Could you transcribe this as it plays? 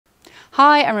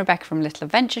Hi, I'm Rebecca from Little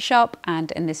Adventure Shop,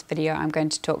 and in this video I'm going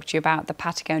to talk to you about the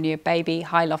Patagonia Baby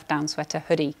Hi-Loft Down Sweater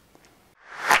Hoodie.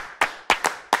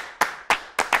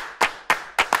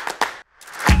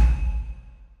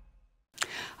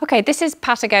 Okay, this is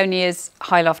Patagonia's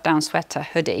Hi-Loft Down Sweater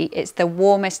Hoodie. It's the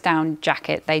warmest down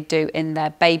jacket they do in their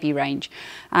baby range.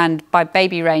 And by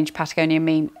baby range, Patagonia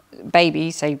mean baby,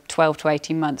 say 12 to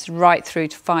 18 months, right through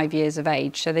to 5 years of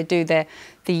age. So they do the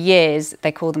years,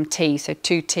 they call them T. So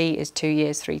 2T is 2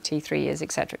 years, 3T, 3 years,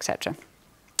 etc., etc.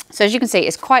 So as you can see,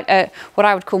 it's quite what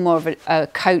I would call more of a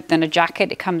coat than a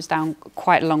jacket. It comes down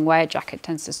quite a long way. A jacket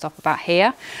tends to stop about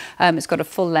here. It's got a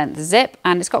full length zip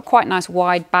and it's got quite nice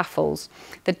wide baffles.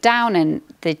 The down in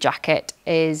the jacket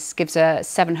gives a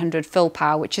 700 fill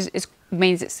power, which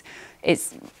means it's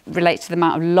relates to the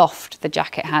amount of loft the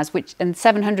jacket has, and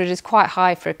 700 is quite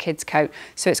high for a kid's coat.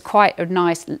 So it's quite a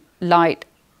nice, light,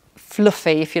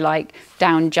 fluffy, if you like,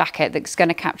 down jacket that's going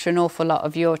to capture an awful lot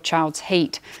of your child's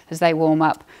heat as they warm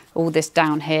up. All this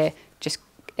down here just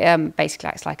basically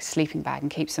acts like a sleeping bag and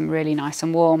keeps them really nice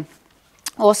and warm.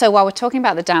 Also, while we're talking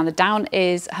about the down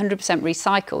is 100%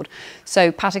 recycled.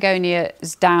 So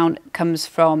Patagonia's down comes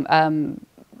from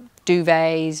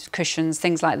duvets, cushions,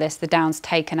 things like this. The down's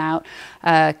taken out,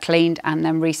 cleaned and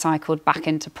then recycled back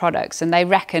into products. And they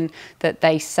reckon that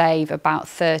they save about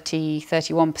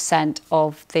 31%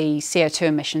 of the CO2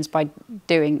 emissions by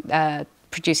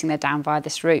producing their down via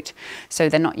this route. So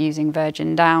they're not using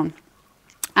virgin down.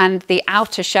 And the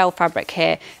outer shell fabric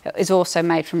here is also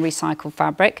made from recycled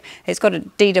fabric. It's got a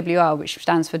DWR, which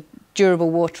stands for durable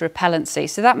water repellency.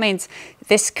 So that means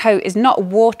this coat is not a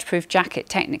waterproof jacket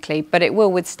technically, but it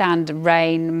will withstand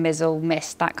rain, mizzle,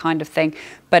 mist, that kind of thing.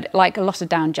 But like a lot of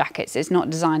down jackets, it's not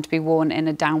designed to be worn in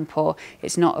a downpour.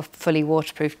 It's not a fully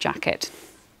waterproof jacket.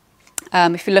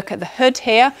 If you look at the hood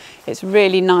here, it's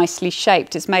really nicely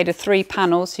shaped. It's made of 3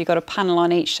 panels, so you've got a panel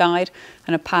on each side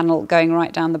and a panel going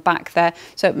right down the back there.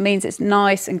 So it means it's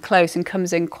nice and close and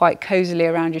comes in quite cosily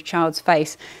around your child's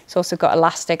face. It's also got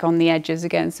elastic on the edges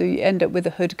again, so you end up with the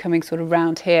hood coming sort of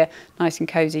round here, nice and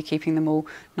cosy, keeping them all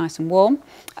nice and warm.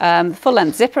 Full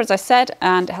length zipper, as I said,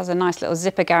 and it has a nice little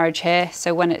zipper garage here,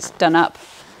 so when it's done up,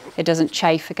 it doesn't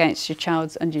chafe against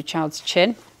under your child's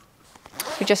chin.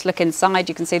 If you just look inside,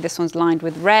 you can see this one's lined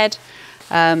with red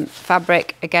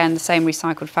fabric, again the same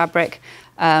recycled fabric.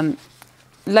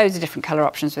 Loads of different colour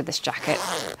options with this jacket.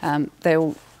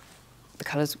 The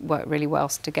colours work really well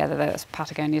together. That's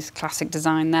Patagonia's classic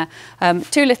design there.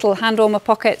 2 little hand warmer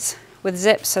pockets with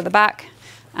zips at the back,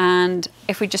 and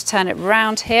if we just turn it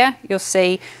round here, you'll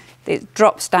see it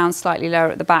drops down slightly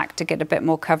lower at the back to get a bit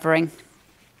more covering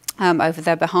over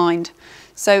there behind.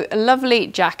 So a lovely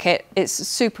jacket. It's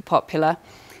super popular.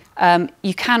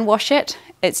 You can wash it.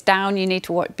 It's down. You need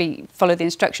to follow the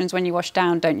instructions when you wash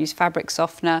down. Don't use fabric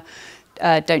softener.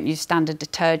 Don't use standard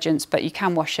detergents, but you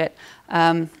can wash it.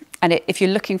 If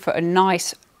you're looking for a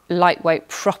nice, lightweight,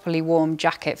 properly warm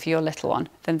jacket for your little one,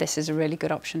 then this is a really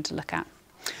good option to look at.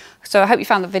 So I hope you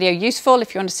found the video useful.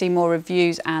 If you want to see more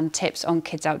reviews and tips on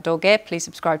kids outdoor gear, please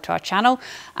subscribe to our channel.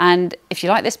 And if you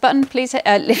like this button,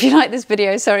 if you like this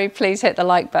video, sorry, please hit the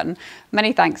like button.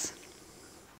 Many thanks.